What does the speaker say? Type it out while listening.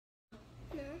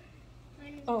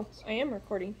Oh, I am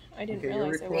recording. I didn't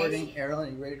realize you're recording.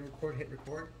 Erin, you ready to record? Hit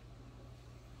record.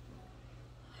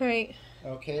 All right.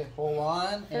 Okay, hold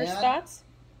on. First thoughts?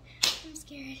 I'm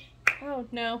scared. Oh,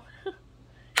 no.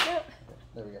 No.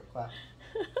 There we go. Clap.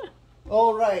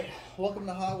 All right. Welcome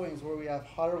to Hot Wings, where we have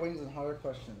hotter wings and hotter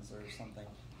questions or something.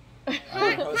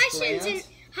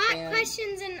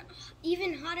 Questions and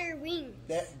even hotter wings.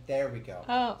 There we go.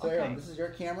 Oh, so okay. Erin, this is your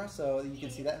camera, so you can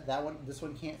see that. This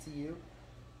one can't see you,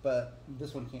 but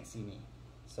this one can't see me.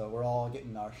 So we're all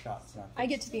getting our shots in our face. I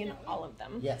get to be in all of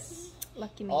them. Yes.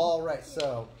 Lucky me. All right.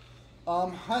 So,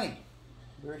 honey,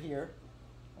 we're here.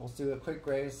 Let's do a quick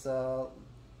race.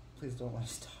 Please don't let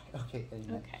us die. Okay.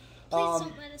 Anyway. Okay. Please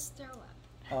don't let us throw up.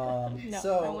 No,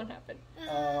 so, that won't happen.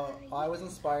 I was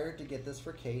inspired to get this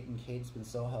for Kate, and Kate's been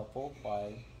so helpful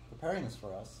by preparing this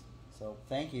for us. So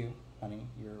thank you, honey.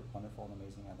 You're wonderful and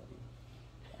amazing. I love you.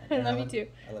 I love you too.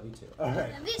 I love you too. All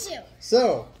right. Love you too.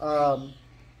 So,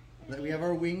 we have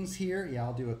our wings here. Yeah,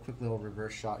 I'll do a quick little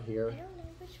reverse shot here. I don't know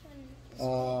which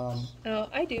one. Oh,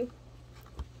 I do.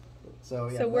 So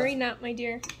yeah. So worry not, my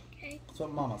dear. Okay. That's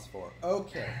what Mama's for.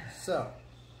 Okay. So,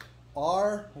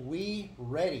 are we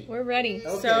ready? We're ready.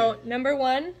 Okay. So, number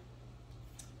one,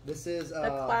 This is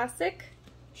the classic.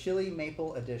 Chili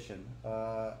Maple Edition,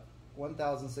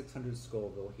 1,600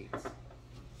 Scoville heats.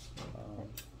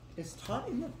 It's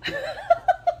time.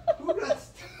 Who got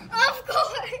Of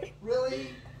course. Really?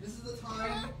 This is the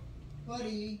time,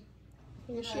 buddy.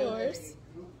 Here's yours.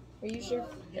 Or use your.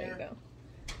 There you go.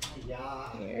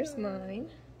 Yeah. Here's mine.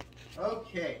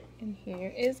 Okay. And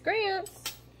here is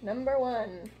Grant's. Number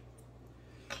one.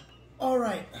 All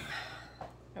right.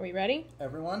 Are we ready?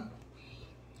 Everyone.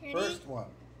 Ready? First one.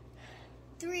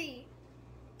 3,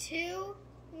 2,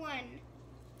 1.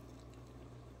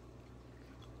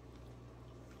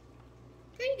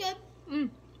 Pretty good. Mmm.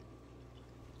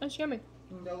 That's yummy.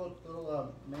 Got a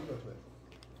little mango to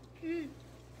it.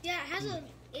 Yeah, it has a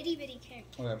itty bitty kick.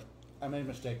 Okay. I made a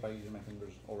mistake by using my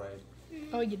fingers already.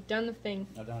 Oh, you've done the thing.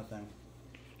 I've done a thing.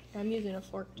 I'm using a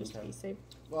fork just to be safe.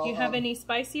 Well, Do you have any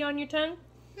spicy on your tongue?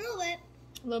 A little bit.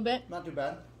 A little bit? Not too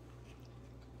bad.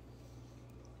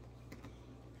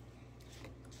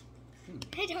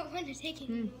 I don't want to take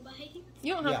any more bites.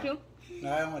 You don't have Yeah. to. No,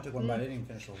 I only took one bite. I didn't even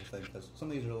finish the whole thing because some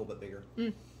of these are a little bit bigger.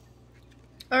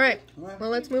 All right. All right. Well,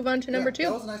 let's move on to number That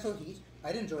two. was a nice little heat.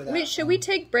 I did enjoy that. Wait, should we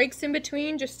take breaks in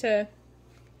between just to...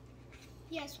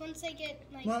 Yes, once I get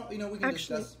like. Well, you know, we can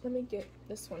Actually, discuss. let me get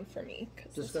this one for me.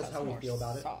 Discuss how we feel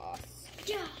about it. Sauce.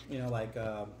 Yeah. You know, like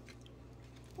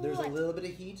there's a What? little bit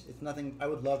of heat. It's nothing. I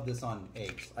would love this on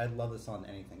eggs. I'd love this on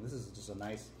anything. This is just a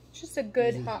nice. Just a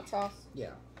good Easy. hot sauce.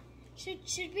 Yeah. Should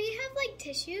we have like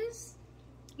tissues?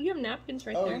 You have napkins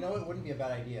right Oh, there. you know, it wouldn't be a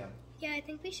bad idea. Yeah, I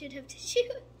think we should have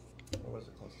tissues. What was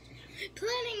it closest to?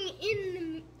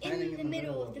 Planning in the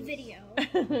middle of the video.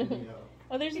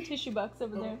 Oh, there's a tissue box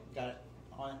over there. Got it.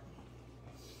 On.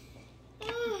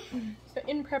 So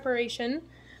in preparation,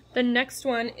 the next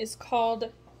one is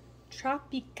called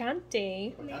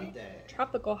Tropicante. Picante.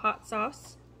 Tropical hot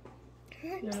sauce.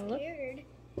 I'm No, look. scared.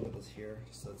 Put this here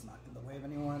just so it's not in the way of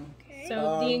anyone. Okay.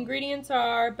 So the ingredients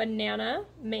are banana,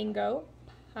 mango,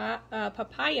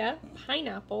 papaya,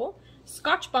 pineapple,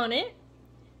 scotch bonnet,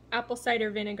 apple cider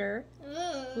vinegar,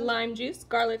 lime juice,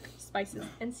 garlic, spices,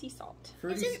 and sea salt.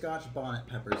 Fruity Scotch bonnet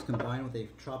peppers combined with a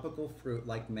tropical fruit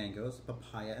like mangoes,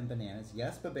 papaya, and bananas.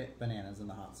 Yes, bananas in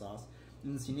the hot sauce.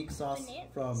 And this unique sauce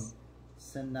from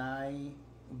Senai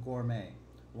Gourmet.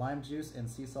 Lime juice and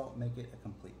sea salt make it a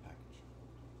complete package.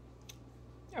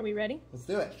 Are we ready? Let's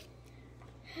do it.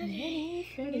 Okay.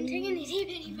 I'm gonna take an itty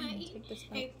bitty bite. Take this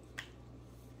bite.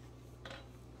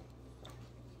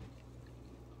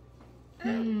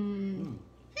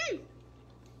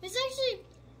 It's actually,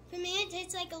 for me, it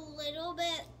tastes like a little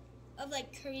bit of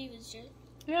like curry was just.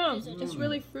 Yeah, it's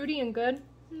really fruity and good.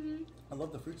 I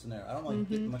love the fruits in there. I don't like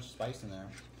get much spice in there.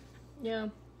 Yeah.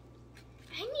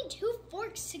 I need 2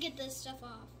 forks to get this stuff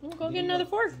off. We'll go get another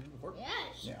fork.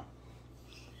 Yes. Yeah.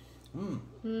 That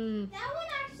one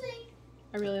actually.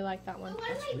 I really like that one. The one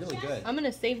That's we really just, good. I'm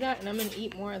gonna save that and I'm gonna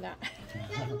eat more of that.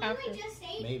 The one After. we just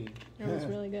ate. Maybe. That was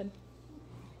really good.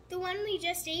 The one we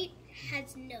just ate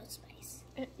has no spice.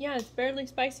 Yeah, it's barely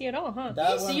spicy at all, huh?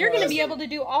 That So one you're gonna was- be able to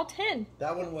do all 10.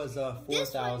 That one was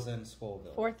 4,000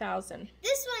 Scoville. 4,000.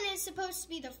 This one is supposed to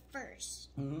be the first.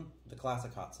 The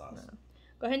classic hot sauce.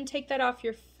 Go ahead and take that off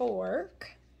your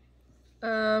fork.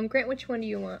 Grant, which one do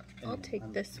you want? I'll Anyway,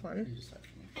 take this one. You decide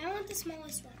for me. I want the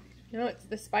smallest one. No, it's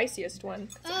the spiciest one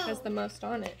 'cause it has Oh. the most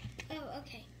on it. Oh,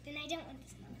 okay. Then I don't want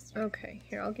the smallest one. Okay,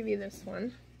 here, I'll give you this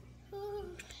one.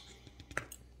 Ooh.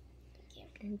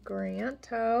 And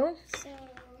Granto. So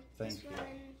Thank this you.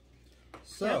 one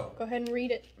So, Yeah, go ahead and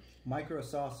read it.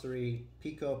 Microsaucery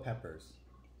Pico Peppers.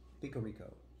 Pico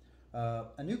Rico.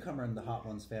 A newcomer in the Hot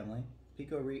Ones family,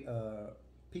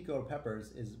 Pico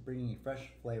Peppers is bringing a fresh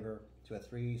flavor to a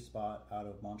 3-spot out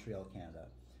of Montreal, Canada.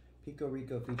 Pico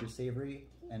Rico features savory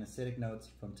and acidic notes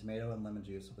from tomato and lemon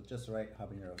juice with just the right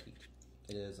habanero heat.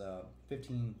 It is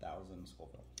 15,000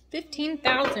 Scoville.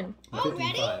 15,000. Oh,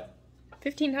 ready?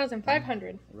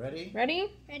 15,500. Ready?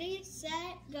 Ready? Ready,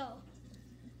 set, go.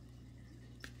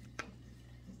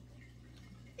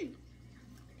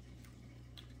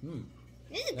 Mm.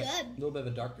 This is good. A little bit of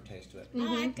a darker taste to it. I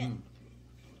like it.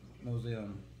 That was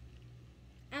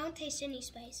I don't taste any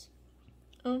spice.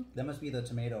 Oh, that must be the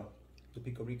tomato, the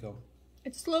Pico Rico.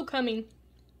 it's slow coming.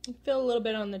 I feel a little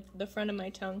bit on the front of my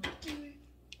tongue.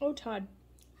 Oh, Todd.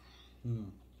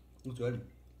 It's good.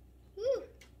 Ooh.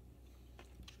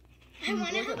 I want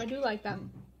to. I do like that.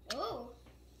 Oh.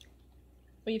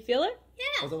 Will you feel it?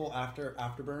 Yeah. Was it a little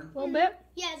afterburn? A little bit?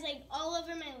 Yeah, it's like all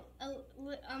over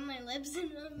on my lips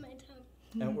and on my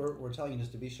tongue. And we're telling you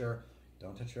just to be sure,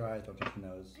 don't touch your eyes, don't touch your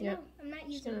nose. Yeah. No, I'm not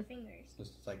using my fingers.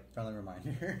 Just like friendly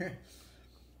reminder.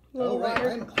 A little right,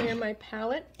 water to clear my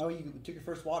palate. Oh, you took your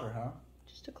first water, huh?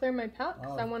 Just to clear my palate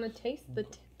because I want to taste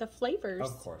the flavors.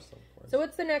 Of course. So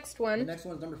what's the next The one? next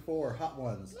one's number 4, Hot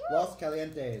Ones. Los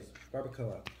Calientes,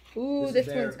 Barbacoa. Ooh, this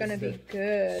one's going to be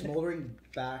good. Smoldering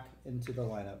back into the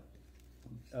lineup.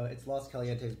 It's Los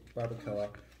Calientes Barbacoa,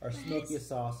 our smokiest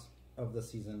sauce of the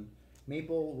season.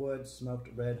 Maple wood smoked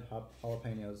red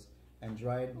jalapenos and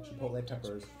dried chipotle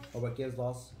peppers are what gives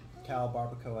Los Cal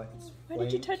Barbacoa its Why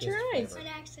did you touch your flame-kissed eyes? flavor.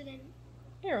 An accident.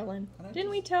 Carolyn, I don't didn't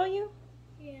we just- tell you?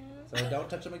 Yeah. So don't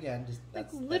touch them again. Just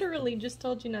that's Literally just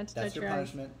told you not to That's touch your your eyes.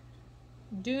 punishment.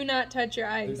 Do not touch your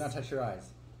eyes. Do not touch your eyes.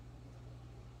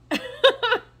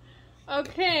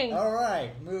 Okay. All right,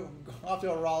 move off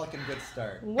to a rollicking good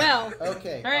start. Well.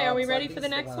 Okay. All right, are we so ready I for think the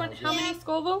this is next one? I was How doing. many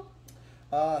Scoville?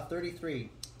 33.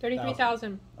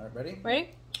 33,000. All right, ready? Ready?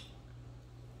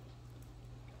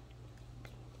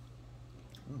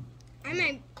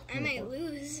 I might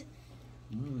lose.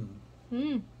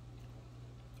 Mmm.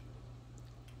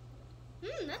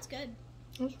 That's good.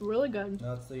 That's really good.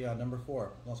 That's the number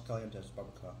 4, Los Calientes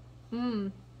Barbacoa.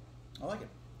 Mmm. I like it.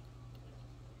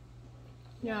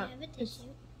 Yeah. I have a it's- tissue.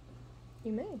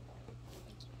 You may.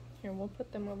 Here, we'll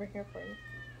put them over here for you.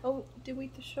 Oh, did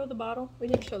we show the bottle? We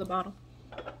didn't show the bottle.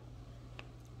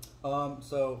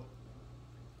 So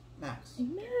Max,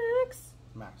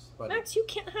 but Max, you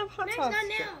can't have hot Max, sauce. not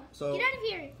now. So- Get out of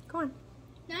here. Go on.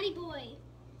 Naughty boy.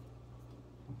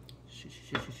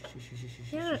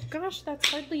 Yeah, gosh, that's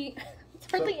hardly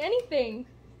anything.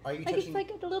 Are you Like it's touching?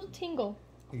 like a little tingle.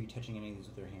 Are you touching any of these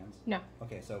with your hands? No.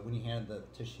 Okay, so when you handed the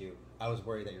tissue, I was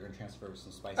worried that you were going to transfer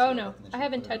some spice. Oh over no, and then I you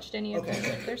haven't put it on. touched any of Okay, them.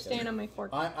 good, They're good. staying on my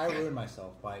fork. I ruined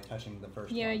myself by touching the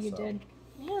first Yeah, one. you so. did.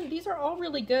 Man, these are all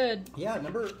really good. Yeah,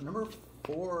 number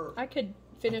 4. I could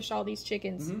finish all these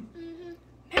chickens. Mhm.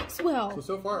 Maxwell.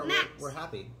 So far Max. we're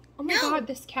happy. Oh my No. God,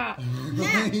 this cat.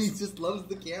 He just loves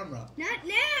the camera. Not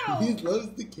now. He loves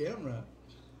the camera.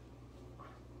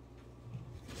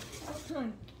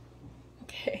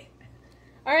 Okay.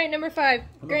 All right, number 5.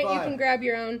 Grant, you 5. can grab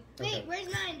your own. Wait, Okay. where's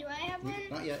mine? Do I have one?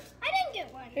 Not yet. I didn't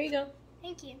get one. Here you go.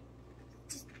 Thank you.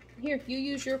 Here, you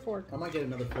use your fork. I might get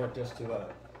another fork just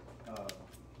to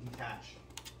detach.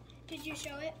 Did you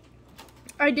show it?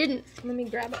 I didn't. Let me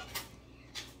grab it.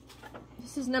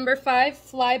 This is number 5,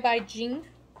 Fly by Jing.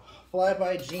 Fly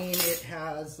by Gene, it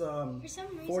has For some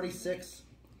reason.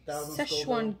 46,000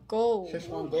 Szechuan Gold. Szechuan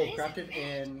Ooh, Gold, what is crafted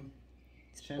in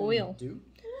oil. Chengdu.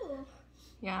 Ooh.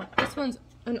 Yeah, this one's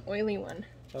an oily one.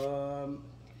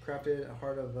 Crafted at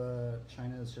heart of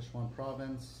China's Sichuan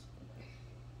province.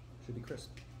 Should be crisp.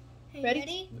 Hey, Ready?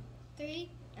 ready? 3.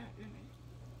 Oh, no.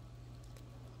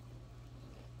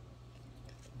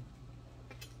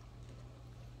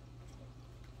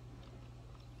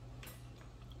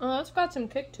 Oh, it's got some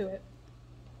kick to it.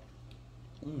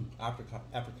 After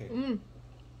cake.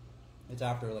 It's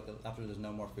after after there's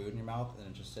no more food in your mouth and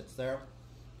it just sits there.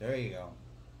 There you go.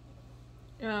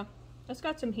 Yeah, it's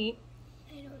got some heat.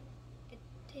 It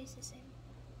tastes the same.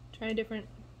 Try a different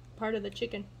part of the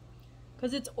chicken.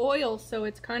 Because it's oil, so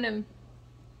it's kind of...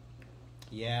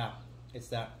 Yeah, it's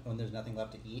that when there's nothing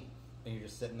left to eat and you're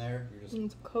just sitting there,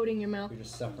 It's coating your mouth. you're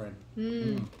just suffering.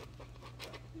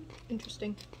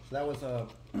 Interesting. So that was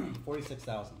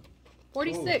 46,000.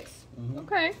 46. Mhm.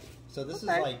 Okay. So this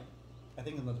Okay. is like, I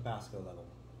think in the Tabasco level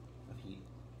of heat.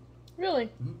 Really?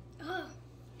 Oh,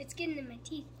 it's getting in my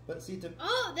teeth. But see,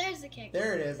 Oh, there's the kick.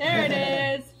 there it is. There it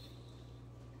is.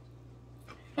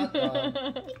 Hot dog.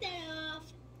 Take that off.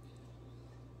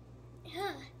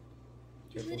 Huh.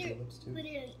 It's Careful with your lips too.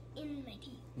 literally in my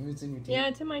teeth. It's in your teeth? Yeah,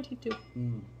 it's in my teeth too.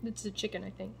 Mm. It's a chicken, I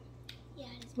think. Yeah,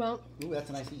 it is. Well, Ooh, that's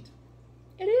a nice eat.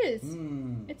 it is.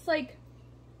 Mm. It's like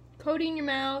coating your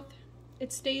mouth.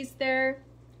 It stays there.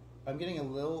 I'm getting a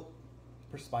little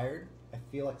perspired. I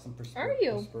feel like some Are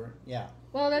you? Yeah,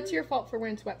 Well, that's your fault for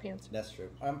wearing sweatpants. that's true.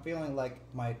 I'm feeling like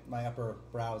my upper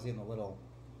brow is getting a little,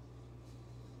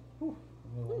 a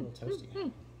little toasty.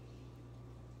 Mm.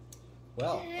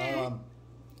 Well,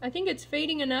 I think it's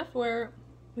fading enough where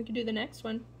we could do the next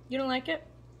one. You don't like it?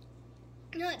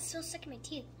 No, it's still stuck in my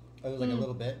teeth. oh, there's like a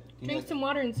little bit. Do you Drink like- some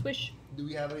water and swish. Do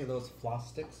we have any of those floss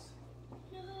sticks?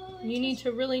 No. You need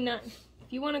to really not...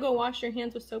 If you want to go wash your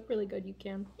hands with soap really good, you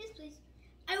can. Yes, please.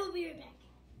 I will be right back.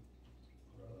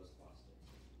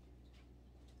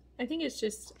 I think it's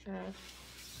just the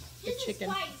This chicken.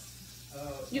 is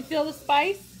spice. You feel the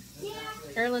spice? Yeah.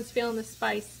 Erlen's feeling the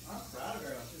spice. I'm proud of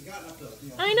her. She's gotten up to,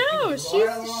 I know.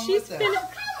 She's been... Oh,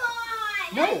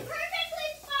 come on. No. I'm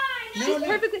perfectly fine. She's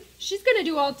perfectly... She's going to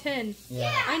do all 10.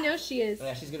 Yeah. I know she is.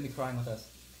 Yeah, she's gonna be crying with us.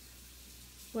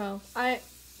 Well,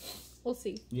 we'll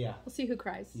see. Yeah. We'll see who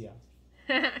cries. Yeah.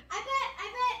 I bet,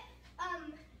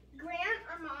 Grant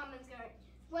or Mom is going.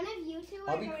 One of you two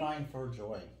are I'll be going. crying for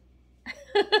joy.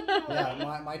 No.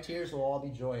 Yeah, my tears will all be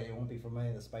joy. It won't be from any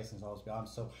of the spiciness. I'll just be, I'm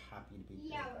so happy to be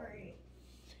here. Yeah, right.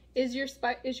 Is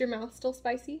your mouth still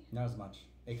spicy? Not as much.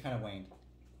 It kind of waned.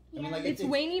 I mean, like It's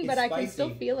waning, but I can still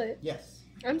spicy. feel it. Yes.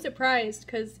 I'm surprised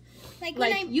because, Like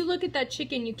like, you look at that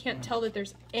chicken, you can't tell that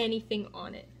there's anything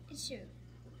on it. It's true.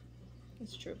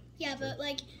 It's true. Yeah, but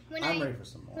like when I'm ready for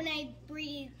some more. when I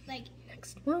breathe, like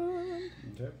Next one.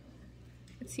 Okay.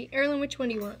 Let's see, Erlen, which one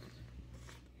do you want?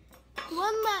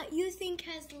 one that you think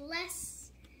has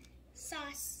less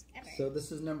sauce ever. So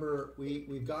this is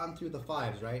we've gone through the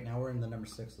 5s, right? Now we're in the number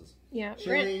 6s. Yeah,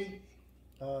 Chili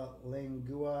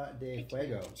Lengua de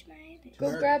Fuego. go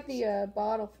Turmeric. grab the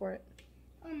bottle for it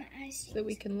Oh, my eyes. so that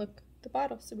we can look the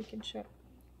bottle so we can show.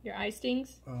 Your eye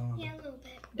stings? Yeah, a little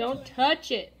bit. Don't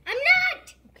touch it. I'm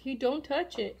not. Okay, don't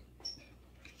touch it.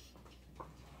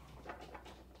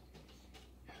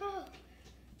 Oh.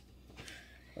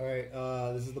 All right,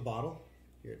 this is the bottle.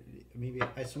 Here, maybe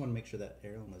I just want to make sure that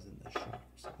Erlen was in the shot. Or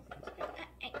something.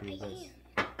 Here's this.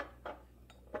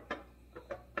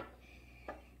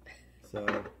 So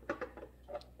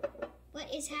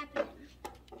What is happening?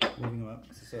 moving them up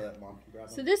so that Mom can grab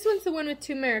them. So this one's the one with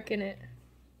turmeric in it.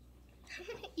 I'm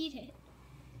gonna eat it.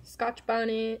 Scotch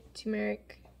bonnet,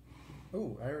 turmeric.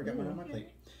 Oh, I already got mine on my plate.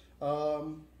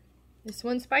 This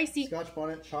one's spicy. Scotch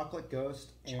bonnet, chocolate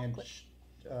ghost, and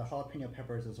jalapeno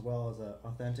peppers, as well as an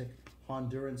authentic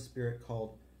Honduran spirit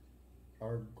called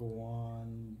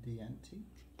Arguandiente.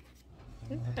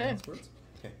 Okay.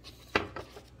 Okay. All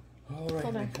right, Hold I'm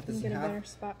on, gonna cut let this me in get a half. better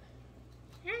spot.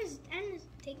 I'm just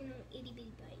taking an itty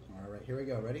bitty bite. All right, here we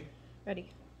go. Ready?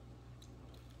 Ready.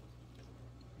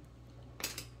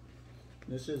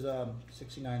 This is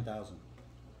 69,000.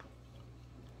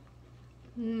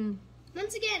 Mmm.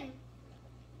 Once again,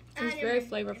 It's very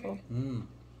flavorful. Mmm.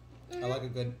 I like a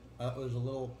good. There's a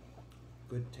little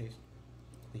good taste.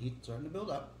 The heat's starting to build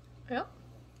up. Yeah.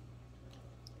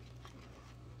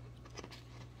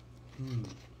 Mmm.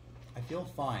 I feel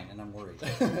fine, and I'm worried.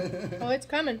 Oh, it's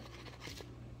coming.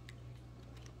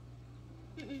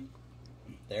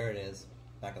 There it is,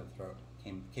 back of the throat.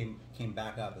 Came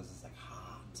back up. This is like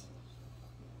hot.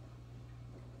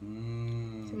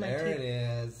 in my There teeth. it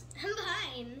is. I'm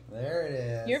fine. There it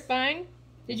is. You're fine.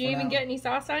 Did you For even now. get any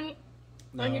sauce on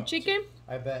your No. chicken?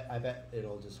 I bet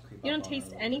it'll just creep up. You don't on taste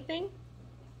her a little anything?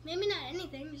 Maybe not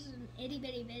anything. Just an itty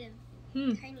bitty bit of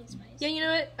Hmm. tiny spice. Yeah, you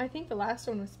know what? I think the last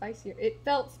one was spicier. It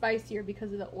felt spicier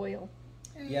because of the oil.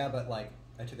 bit. Yeah, but like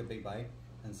I took a big bite,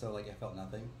 and so like I felt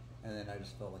nothing, and then I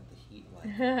just felt like the heat, like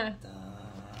I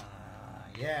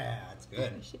yeah, it's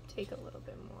good. should take a little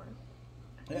bit more.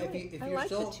 Yeah, if I you're like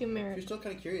still the turmeric. if you're still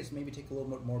kind of curious, maybe take a little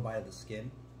bit more bite of the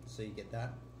skin, so you get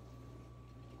that.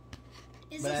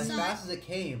 Is But this as sauce? fast as it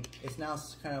came, it's now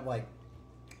kind of like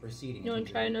receding. You want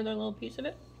to try another little piece of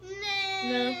it? Nah.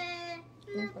 No.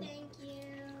 No, Okay. thank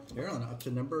you. Marilyn, up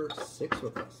to number 6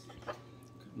 with us.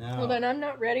 Now, Well, then I'm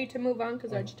not ready to move on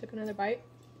because I just took another bite.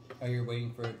 oh, you're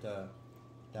waiting for it to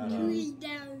down. Cool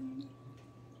down.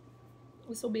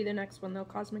 This will be the next one, though,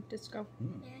 Cosmic Disco.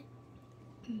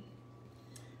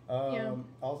 Yeah.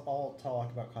 I'll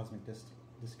talk about Cosmic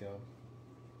Disco.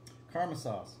 Karma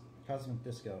sauce, Cosmic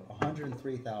Disco,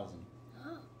 103,000.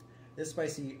 Oh. This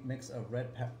spicy mix of red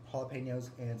jalapenos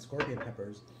and scorpion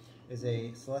peppers is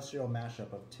a celestial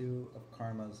mashup of 2 of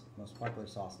Karma's most popular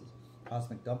sauces,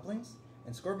 Cosmic Dumplings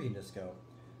and Scorpion Disco.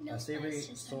 No Savory spice,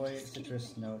 just soy just citrus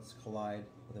kidding. notes collide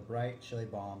with a bright chili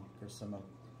bomb for some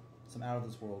out of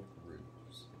this world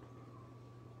ruse.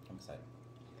 I'm excited.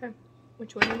 Okay.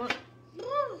 Which one do you want?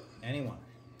 Anyone?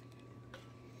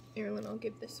 Erin, I'll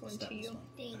give this one Start to this you. one.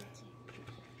 Thank you.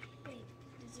 Wait,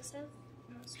 does this have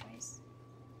no spice?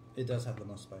 It does have the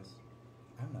most spice.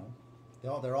 I don't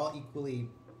know. They're all equally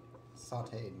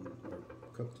sautéed or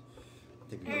cooked. I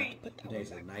think All right. we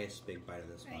take a nice big bite of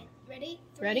this All right, one. ready?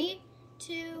 Ready?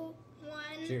 3, 2,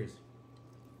 1. Cheers.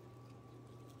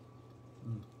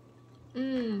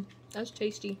 Mmm, that's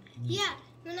tasty. Yeah,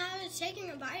 when I was taking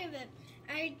a bite of it,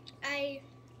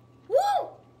 woo!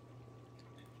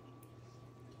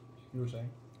 You were saying?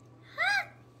 Huh?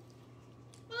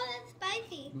 Oh, that's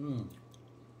spicy. Mmm.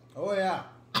 Oh yeah.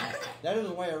 That is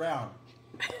the way around.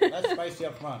 That's spicy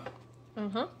up front.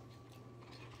 Uh-huh.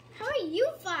 How are you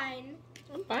fine?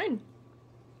 I'm fine.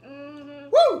 Mm-hmm.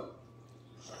 Woo!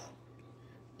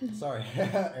 Sorry,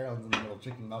 Aaron's in the middle of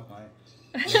drinking milk.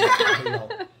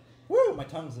 Woo! My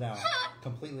tongue's now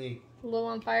completely A little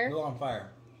on fire? a little on fire.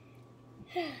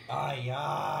 Ah,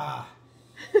 yeah.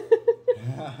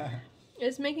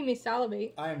 It's making me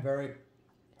salivate. I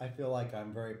feel like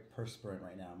I'm very perspirant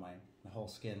right now. My whole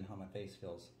skin on my face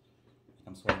feels like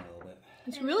I'm sweating a little bit.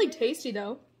 It's really tasty,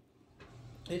 though.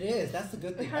 It is. That's the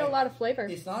good It thing. had a lot of flavor.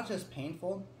 It's not just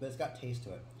painful, but it's got taste to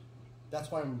it. That's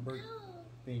why I'm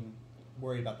being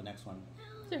worried about the next one.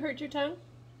 Does it hurt your tongue?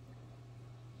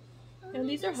 Oh, And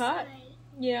these are this hot. side.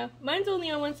 Yeah. Mine's only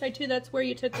on one side, too. That's where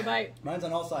you took the bite. Mine's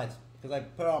on all sides because I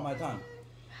put it on my tongue.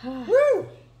 No, Woo!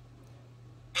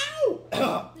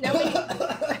 Ow! we...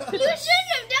 You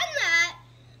shouldn't have done that.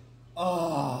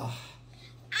 Oh.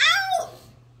 Ow!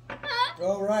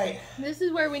 All right. This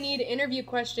is where we need interview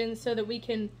questions so that we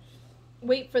can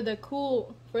wait for the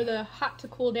hot to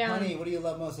cool down. Honey, what do you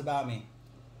love most about me?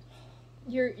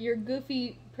 Your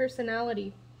goofy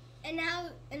personality. And how?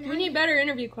 We need better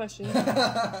interview questions.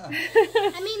 I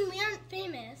mean, we aren't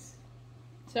famous.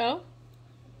 So,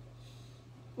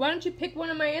 why don't you pick one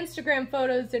of my Instagram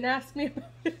photos and ask me about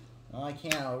it? No, I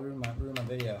can't. I'll ruin my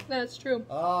video. That's true.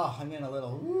 Oh, I'm getting a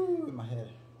little woo in my head.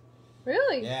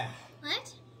 Really? Yeah.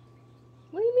 What?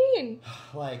 What do you mean?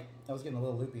 Like, I was getting a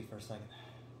little loopy for a second.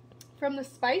 From the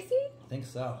spicy? I think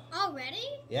so. Already?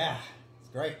 Yeah. It's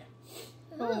great.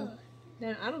 Oh.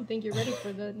 Then I don't think you're ready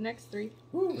for the next 3.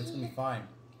 Woo, it's going to be fine.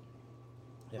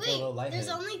 Yeah, I feel a little Wait, there's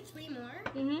lightheaded. only 3 more?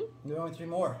 Mm-hmm. There are only 3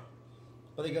 more.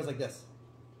 But it goes like this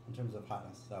in terms of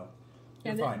hotness. So,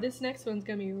 Yeah, you're fine. this next one's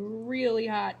gonna be really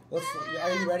hot.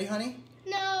 Are you ready, honey?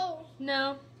 No.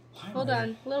 No. I'm Hold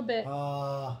ready. on. A little bit.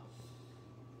 Uh,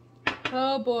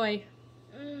 Oh boy.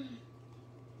 Mm.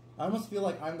 I almost feel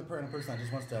like I'm the kind of person that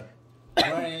just wants to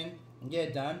run in and get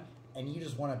it done, and you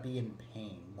just want to be in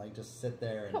pain. Like, just sit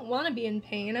there I and... don't want to be in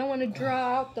pain. I want to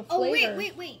draw out the flavor.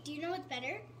 Oh, wait. Do you know what's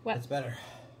better? What? It's better.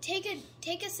 Take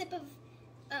a sip of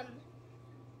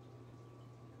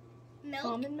milk,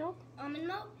 Almond milk?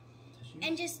 Tissue?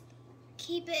 and just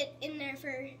keep it in there for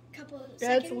a couple of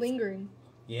Yeah, it's seconds. lingering.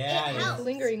 Yeah, It it is. helps. It's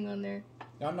lingering on there.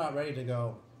 I'm not ready to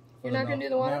go. for You're the not gonna milk. do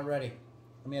the water? I'm not ready.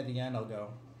 I mean, at the end, I'll go.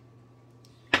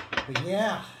 But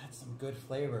yeah, that's some good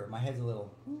flavor. My head's a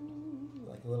little,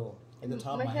 like the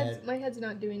top of my head. My head's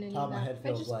not doing any Top of of my that. head I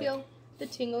feels just like- feel the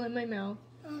tingle in my mouth.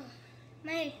 Oh,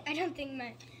 I don't think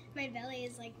my belly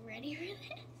is like ready for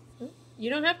this. You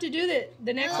don't have to do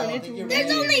the next I one. don't It's think you're There's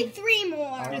ready. only 3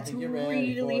 more. I don't It's think you're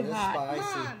ready really for this hot.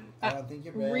 spicy. Mom. I don't think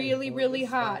you're ready. Really, for really this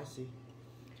hot. spicy.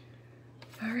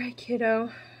 all right, kiddo.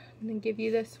 I'm gonna give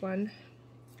you this one.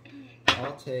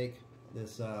 I'll take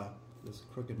this this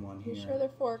crooked one You here. sure the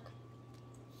fork?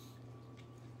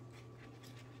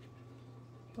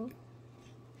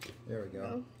 There we go.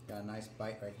 Oh. Got a nice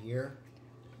bite right here.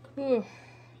 Ooh,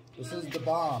 This is the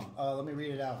bomb. Let me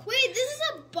read it out. Wait, this is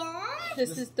a bomb?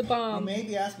 this is the You bomb. may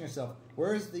be asking yourself,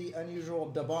 where is the unusual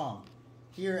da bomb?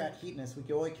 Here at Heatness, we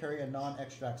can only carry a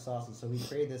non-extract sauces, so we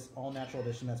created this all-natural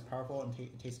addition that's powerful and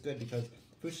tastes good because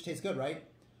food should taste good, right?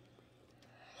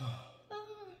 Oh,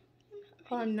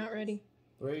 I'm not ready.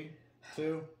 3,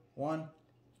 2, 1.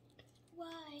 Why?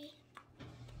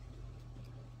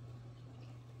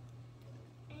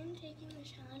 I'm taking the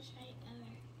challenge right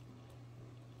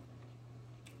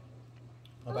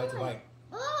ever. A bite's a bite.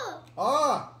 Oh,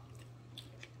 Ah!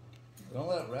 Don't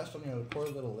let it rest on your poor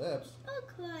little lips.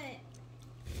 look what.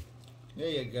 There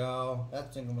you go.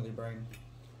 That's tingling with your brain.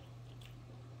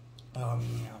 Oh,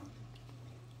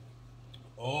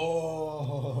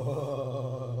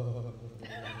 oh.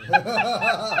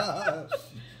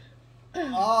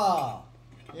 Ah.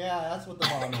 Yeah, that's what the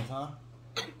bomb is, huh?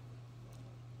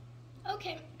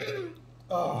 Okay.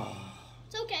 Oh.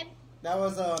 It's okay. That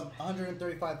was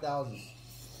 135,000.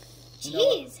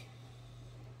 Jeez.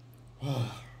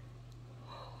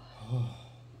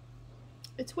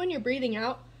 It's when you're breathing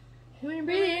out. When you're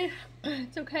breathing in,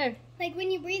 it's okay. Like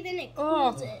when you breathe in, it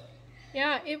cools it.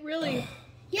 Yeah, it really.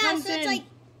 Yeah, so it's like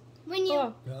when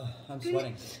you. I'm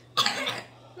sweating.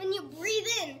 When you breathe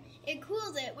in, it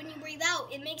cools it. When you breathe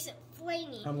out, it makes it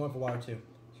flamey. I'm going for water too.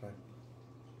 Sorry.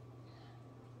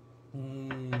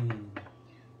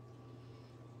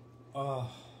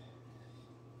 Oh.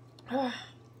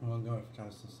 I'm going to try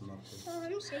to some up too. Oh,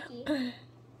 I'm shaky.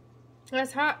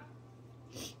 That's hot.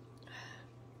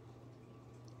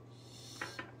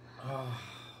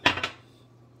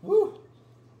 Woo!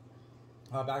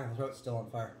 Oh, back of the throat's still on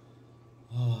fire.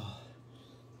 Oh.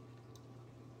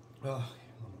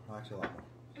 Actually, a lot more.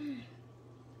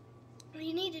 What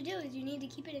you need to do is you need to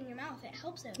keep it in your mouth. It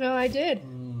helps it. Oh, I did.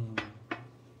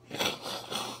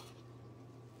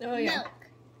 Oh, yeah. Milk.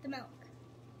 The milk.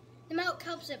 The milk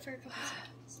helps it for a couple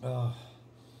seconds. Oh.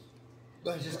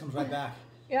 But it just comes right back.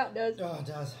 Yeah, it does. Oh, it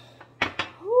does.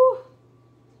 Whew.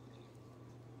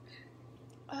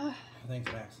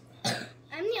 Thanks, Max.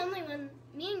 I'm the only one.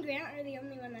 Me and Grant are the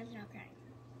only one that's not crying.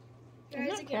 I'm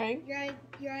not crying.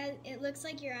 Your eyes, it looks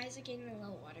like your eyes are getting a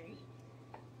little watery.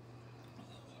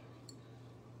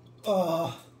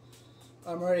 Oh,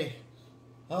 I'm ready.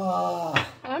 Oh.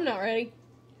 I'm not ready.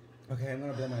 Okay, I'm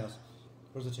gonna blow my nose.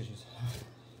 Where's the tissues?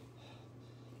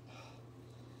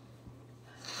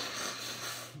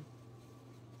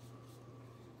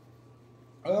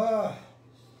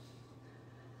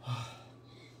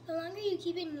 The longer you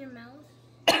keep it in your mouth,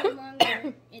 the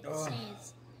longer it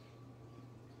stays.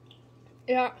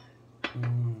 Yeah.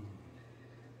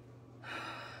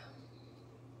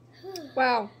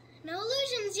 Wow. No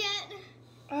illusions yet.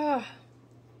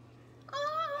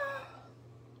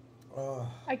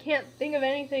 I can't think of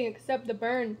anything except the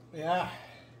burn. Yeah.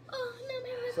 Oh, no,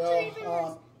 my lips are So, even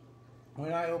worse.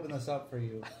 when I open this up for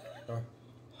you, or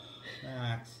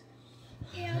Max.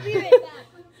 Yeah, I'll be right back.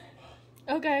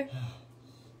 Okay.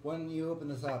 When you open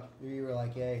this up, you were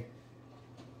like, "Yay."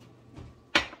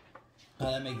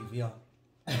 How that make you feel?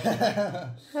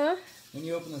 Huh? When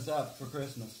you open this up for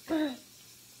Christmas.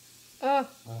 Oh,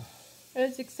 I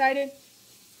was excited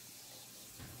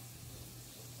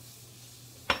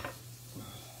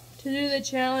to do the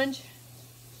challenge.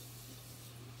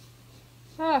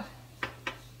 Oh.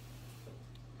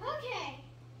 Okay.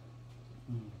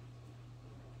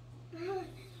 One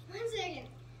second.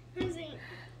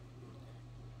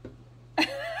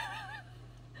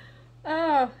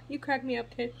 Oh, you cracked me up,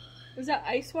 kid. Was that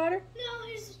ice water? No,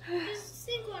 it's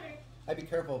sink water. I'd be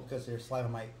careful because your saliva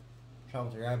might travel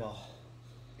to your eyeball.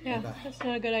 Yeah, that's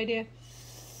not a good idea.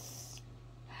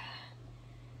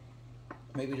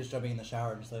 Maybe just jumping in the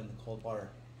shower and just letting the cold water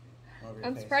run over your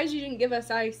I'm face. surprised you didn't give us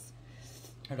ice.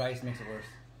 Her ice makes it worse.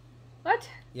 What?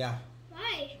 Yeah,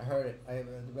 Why? I heard it.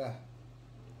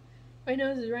 My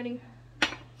nose is running.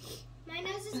 My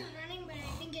nose isn't running, but I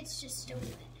think it's just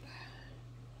stupid.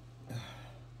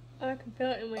 I can feel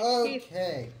it in my teeth.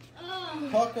 Okay. Oh.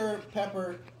 Pucker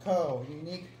Pepper Co.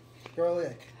 Unique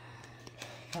garlic.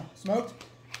 Smoked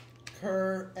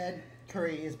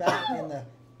curry is back in the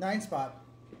 9 spot.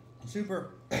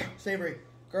 Super savory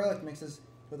garlic mixes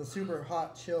with the super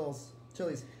hot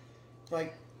chilies.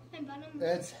 Like My bottom,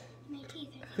 that's my teeth.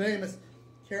 famous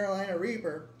Carolina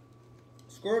Reaper,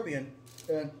 Scorpion,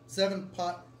 and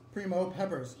 7-pot primo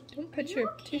peppers. Don't put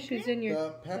your tissues in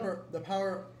your... The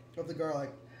power of the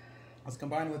garlic is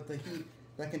combined with the heat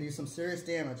that can do some serious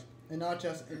damage, and not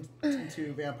just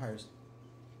into vampires.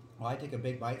 Well, I take a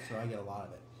big bite, so I get a lot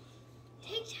of it.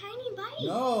 Take tiny bites.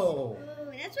 No! Oh,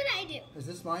 that's what I do. Is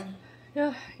this mine?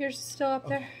 No, yours is still up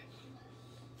there.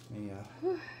 Let me,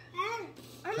 On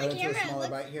cut the into a camera, smaller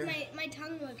it bite here. my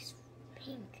tongue looks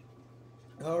pink.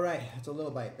 All right, that's a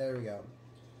little bite. There we go.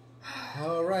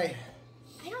 All right.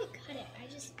 I don't cut it. I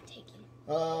just take it.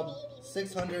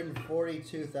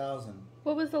 642,000.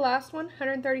 What was the last one?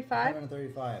 135?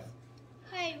 135.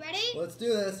 Okay, ready? Let's do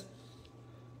this.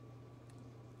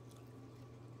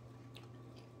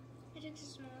 I took the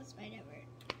smallest bite ever.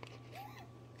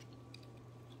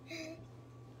 Yeah,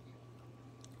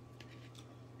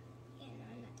 no,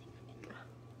 I'm not taking it.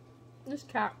 This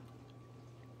cat.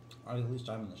 Or at least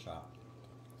I'm in the shop.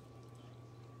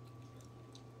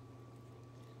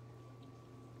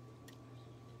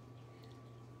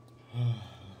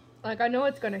 Like, I know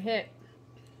it's gonna hit.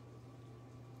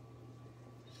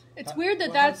 It's weird that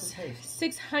how that's does it taste?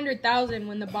 600,000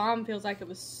 when the bomb feels like it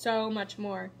was so much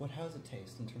more. How does it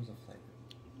taste in terms of flavor?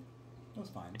 It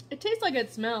was fine. It tastes like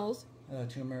it smells.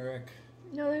 Turmeric.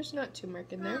 No, there's not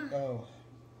turmeric in there. Oh.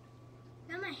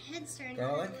 Now my head's starting to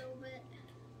Garlic? hurt a little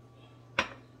bit.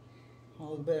 A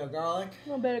little bit of garlic. A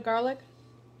little bit of garlic.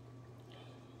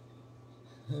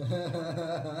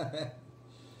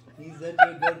 He's such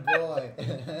a good boy.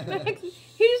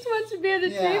 He just wants to be at the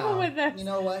table with us. You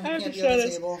know what? He I have can't to be on show the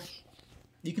this. table.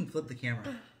 You can flip the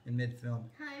camera in mid-film.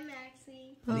 Hi,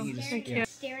 Maxie. Oh, You just- I can't.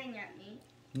 Staring at me.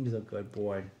 He's a good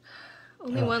boy.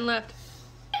 Only one left.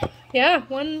 Yeah,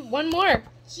 one more.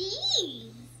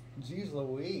 Jeez. Jeez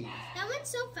Louise. That went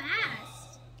so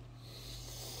fast.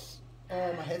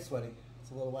 Oh, my head's sweating.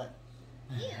 It's a little wet.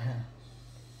 Yeah.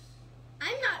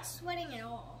 I'm not sweating at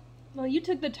all. Well, you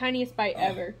took the tiniest bite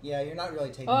ever. Yeah, you're not really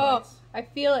taking Oh, bites. I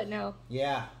feel it now.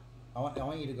 Yeah. I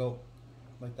want you to go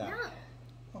like that. No.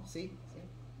 Oh, see?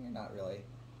 You're not really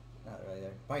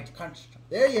there. Bite, crunch.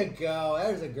 There you go.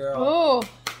 There's a girl. Oh,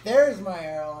 There's my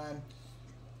Erlen.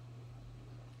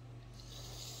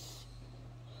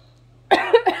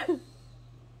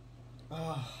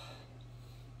 Oh.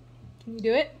 can you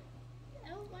do it? I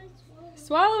don't want to swallow.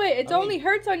 Swallow it. It I mean- only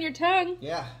hurts on your tongue.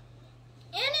 Yeah.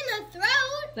 And in the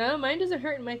throat. No, mine doesn't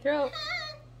hurt in my throat.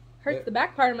 Hurts the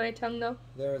back part of my tongue though.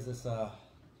 There was this I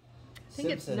think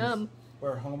it's Simpsons numb.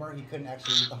 where Homer, he couldn't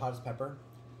actually eat the hottest pepper.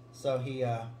 So he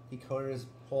coated his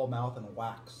whole mouth in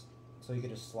wax so he could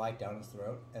just slide down his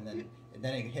throat, and then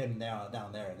it hit him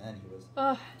down there, and then he was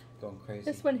Ugh, going crazy.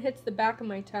 this one hits the back of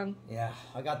my tongue. Yeah,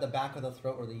 I got the back of the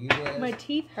throat where the usual is. My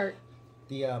teeth hurt.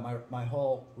 The my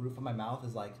whole roof of my mouth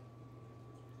is like,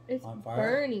 It's on fire?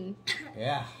 burning.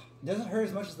 yeah. It doesn't hurt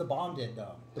as much as the bomb did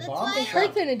though. The That's bomb why- It sucked.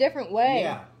 hurts in a different way.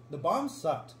 Yeah, the bomb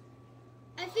sucked.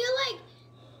 I feel like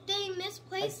they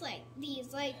misplaced like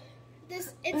these. Like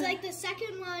this, it's like the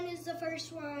second one is the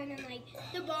first one, and like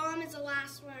the bomb is the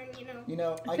last one. You know. You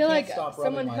know, I I feel can't like stop rubbing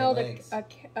someone my held legs.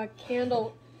 a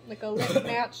candle, like a lit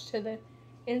match to the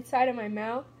inside of my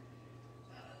mouth.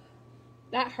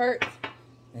 That hurts.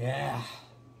 Yeah.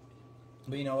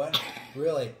 But you know what?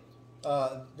 Really,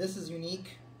 this is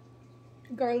unique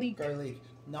Garlic. garlic.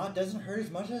 No, it doesn't hurt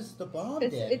as much as the bomb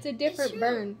did. It's a different true.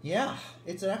 burn. Yeah,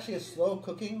 it's actually a slow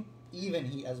cooking, even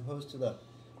heat, as opposed to the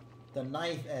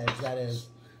knife edge that is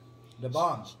the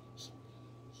bomb.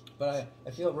 But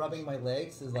I feel rubbing my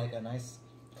legs is like a nice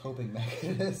coping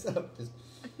mechanism. Just,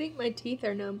 I think my teeth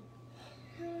are numb.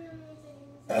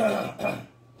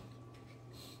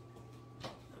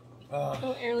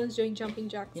 Oh, Erlen's doing jumping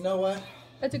jacks. you know what?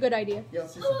 That's a good idea. Yeah,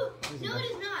 let's do Oh, some- no, it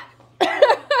is not.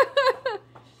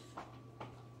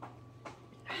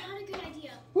 Not a good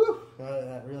idea. Woo!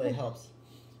 That really helps.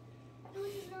 No, it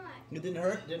is not. It didn't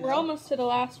hurt? Didn't We're help? almost to the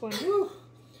last one. Woo!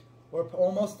 We're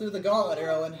almost through the gauntlet,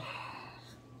 Erlen.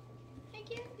 I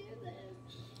can't do this.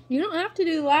 You don't have to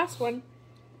do the last one.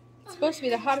 It's supposed to be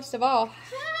the hottest of all.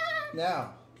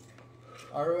 Now,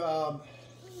 our Not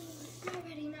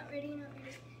ready, not ready, not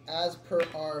ready. as per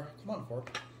our come on,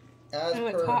 fork. As Oh,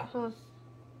 per it's hot, huh?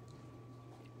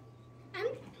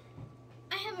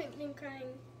 I haven't been crying.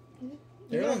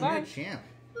 You're Erlen, you're a fine. champ.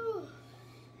 Ooh,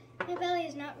 my belly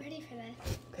is not ready for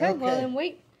this. Okay, well Okay. then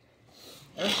wait.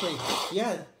 Actually,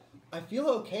 yeah, I feel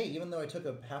okay, even though I took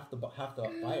half the bite.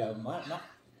 I'm not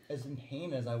as in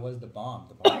pain as I was the bomb.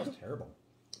 The bomb was terrible,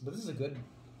 but this is a good,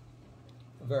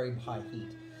 very high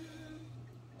heat.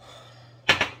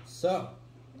 So,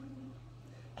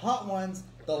 hot ones,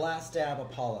 the last dab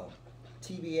Apollo,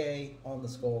 TBA on the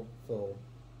Scoville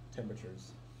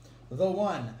temperatures. The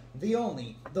one, the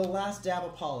only, the last dab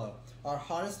Apollo, our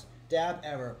hottest dab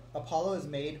ever. Apollo is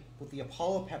made with the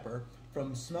Apollo pepper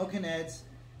from Smokin' Ed's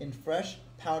in fresh,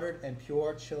 powdered, and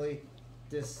pure chili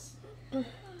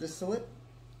distillate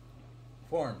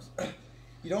forms.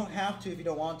 You don't have to if you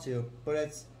don't want to, but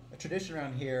it's a tradition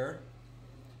around here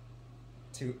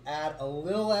to add a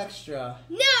little extra.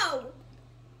 No!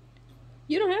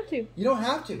 You don't have to. You don't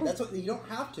have to. That's what you don't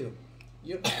have to.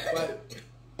 But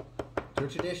your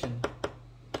tradition.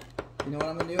 You know what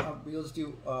I'm gonna do? We'll just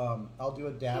do. I'll do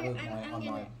a dab Here, with mine on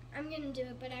mine. I'm gonna do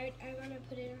it, but I want to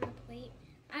put it on the plate.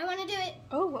 I want to do it.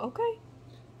 Oh, okay.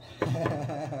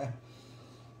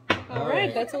 All All right,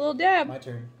 right. that's a little dab. My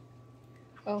turn.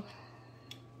 Oh,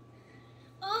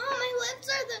 Oh,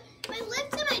 my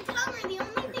lips and my tongue are the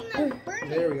only thing that's burning.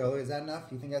 There we go. Is that enough?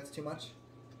 You think that's too much?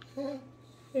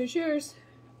 there's yours.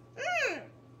 Mm.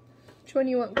 Which one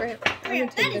you want, Grant? I'm gonna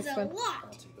Grant, take that is this a one. I'll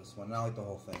lot. take this one. I like the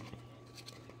whole thing.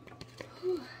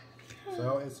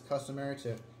 So it's customary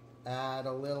to add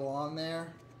a little on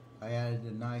there. I added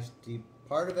a nice deep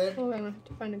part of it. Hold on, I have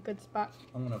to find a good spot.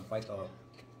 I'm gonna bite the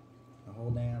whole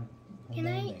damn. Can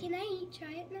I thing.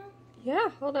 try it now? Yeah,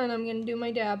 hold on, I'm gonna do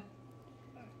my dab.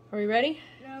 Are we ready?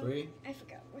 No. 3. I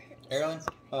forgot where.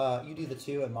 Erlen, you do the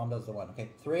 2 and Mom does the 1. Okay,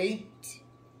 3,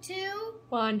 2,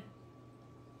 1.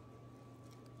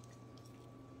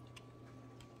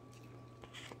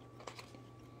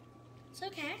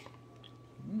 It's okay.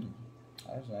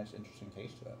 That has a nice, interesting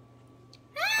taste to it.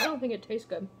 I don't think it tastes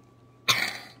good.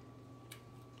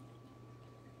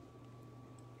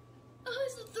 Oh,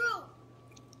 it's the throat.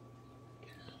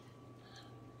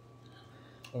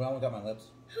 Well, I only got my lips.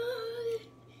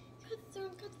 Cut the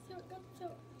throat, cut the throat, cut the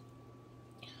throat.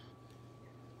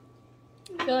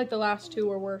 I feel like the last two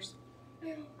were worse.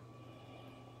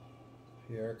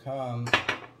 Here it comes.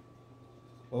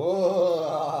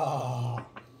 Oh.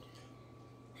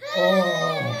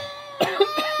 Oh.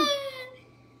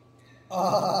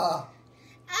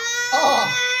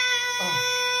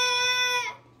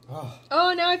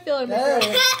 Oh, now I feel it in my There it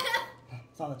throat. is.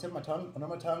 It's on the tip of my tongue, under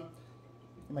my tongue,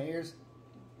 in my ears,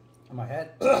 in my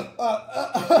head. There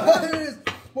it is.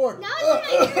 More. Now it's in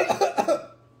my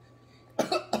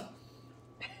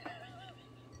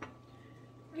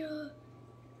ears.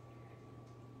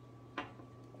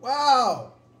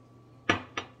 Wow. Are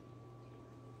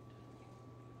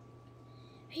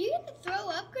you gonna throw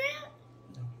up, Grant?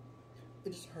 No.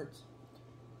 It just hurts.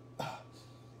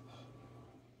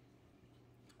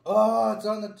 Oh, it's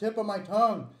on the tip of my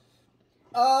tongue.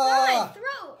 It's on my Ah.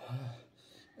 throat.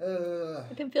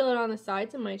 I can feel it on the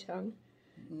sides of my tongue.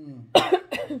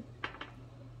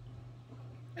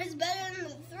 It's better than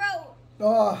the throat.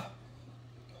 Oh.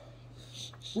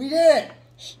 We did it.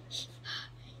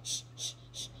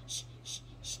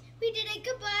 We did it.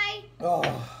 Goodbye. Oh.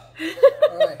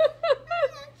 All right.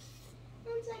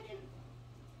 1 second.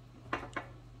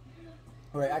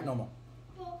 All right, act normal.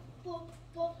 Bowl, bowl,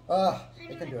 bowl. I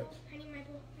can do it. I need my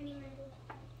bowl. I need my bowl.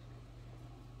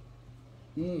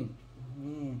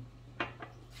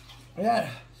 Yeah,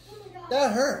 Oh my god.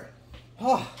 that hurt.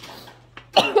 Oh.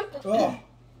 Oh.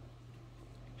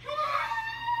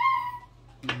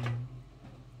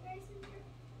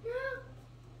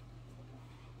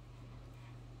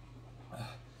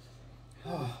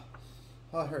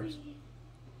 Oh, it hurts.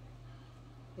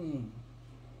 Woo!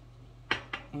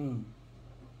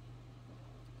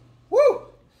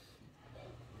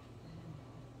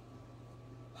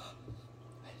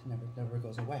 It never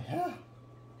goes away.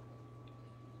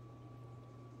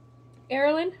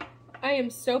 Erilyn, I am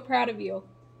so proud of you.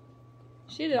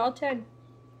 She did all 10.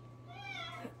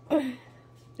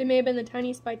 They may have been the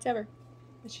tiniest bites ever,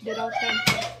 but she did all 10.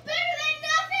 It's better than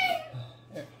nothing.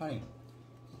 Here, honey.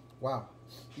 Wow,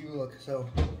 you look so.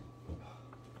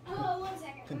 Oh, 1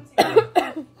 second. 1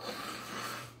 second.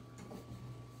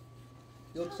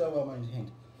 You look so well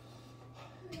maintained.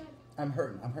 I'm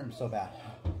hurting. I'm hurting so bad.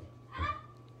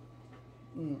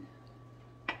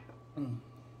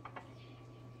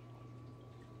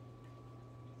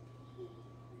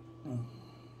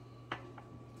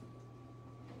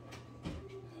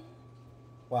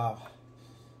 Wow.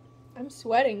 I'm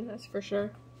sweating, that's for sure.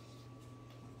 To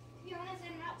be honest,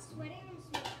 I'm not sweating.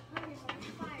 I'm hungry. I'm on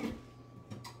fire.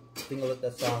 I think I'll let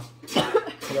that sauce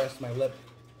caress my lip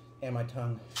and my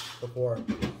tongue before.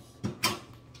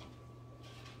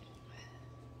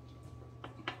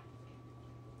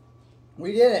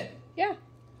 We did it. Yeah,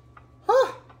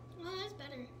 Huh. Oh, that's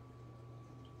better.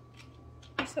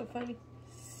 you're so funny.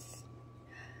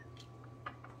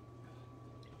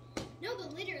 No,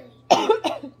 but literally.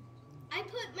 I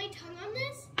put my tongue on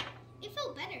this. It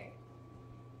felt better.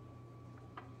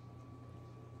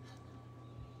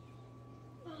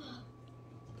 Oh.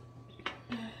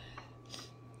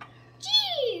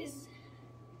 Jeez.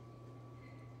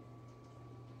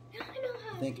 Now I know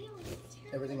how to Think deal with it.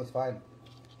 everything was fine.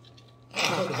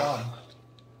 Until the bottom.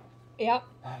 Yep.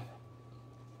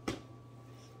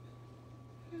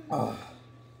 Oh.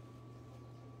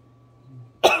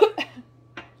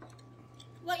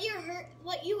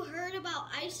 What you heard about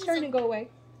ice It's is starting to go away.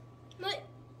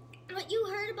 what you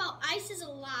heard about ice is a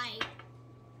lie.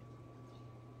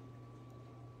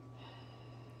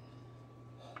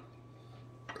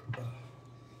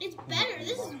 It's better.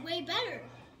 This is way better.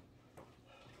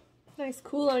 Nice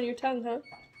cool on your tongue, huh?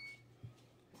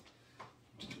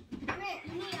 Grant,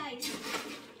 you need ice.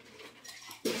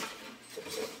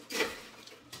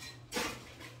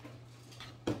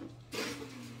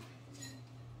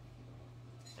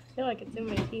 I feel like it's in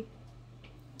my teeth.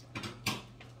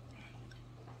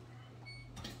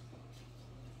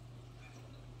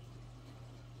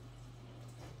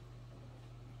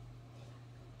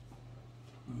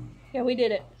 Yeah, we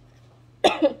did it.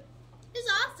 It's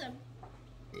awesome.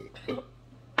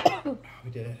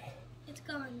 We did it. It's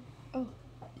gone. Oh.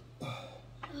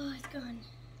 Oh, it's gone.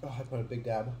 Oh, I put a big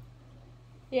dab.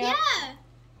 Yeah. Yeah.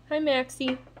 Hi,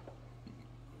 Maxie.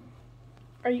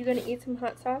 Are you gonna eat some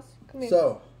hot sauce? Come here.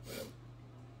 So,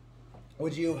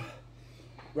 would you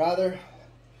rather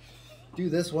do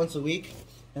this once a week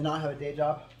and not have a day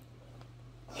job?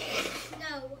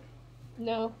 No.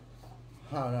 No.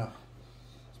 I don't know.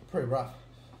 It's pretty rough.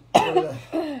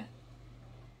 I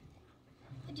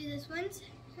do this once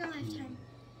in a lifetime.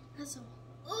 That's all.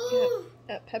 Ooh.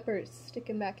 That pepper is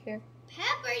sticking back here.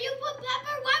 Pepper? You put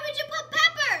pepper? Why would you put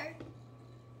pepper?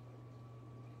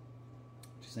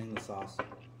 She's saying the sauce.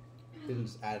 You can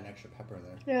just add an extra pepper in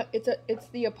there. Yeah, it's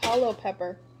the Apollo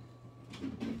pepper.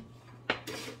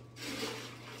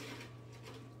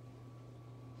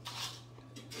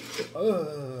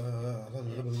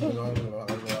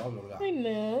 Hi,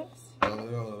 Max.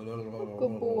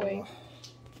 Good boy.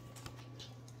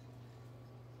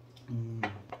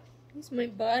 He's my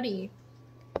buddy.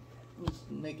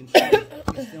 Just making sure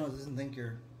he still doesn't think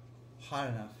you're hot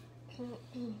enough.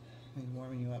 He's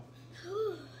warming you up.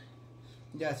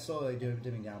 Yeah, it's slowly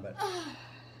dimming down, but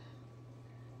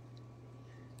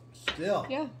still.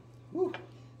 Yeah. Woo. I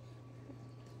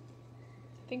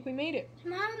think we made it.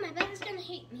 Mom, my back's gonna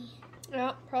hate me.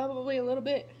 Yeah, probably a little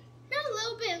bit. Not a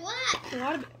little bit, what? A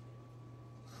lot of it.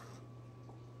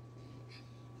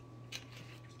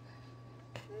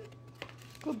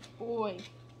 Good boy.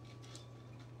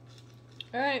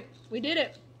 All right, we did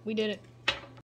it. We did it.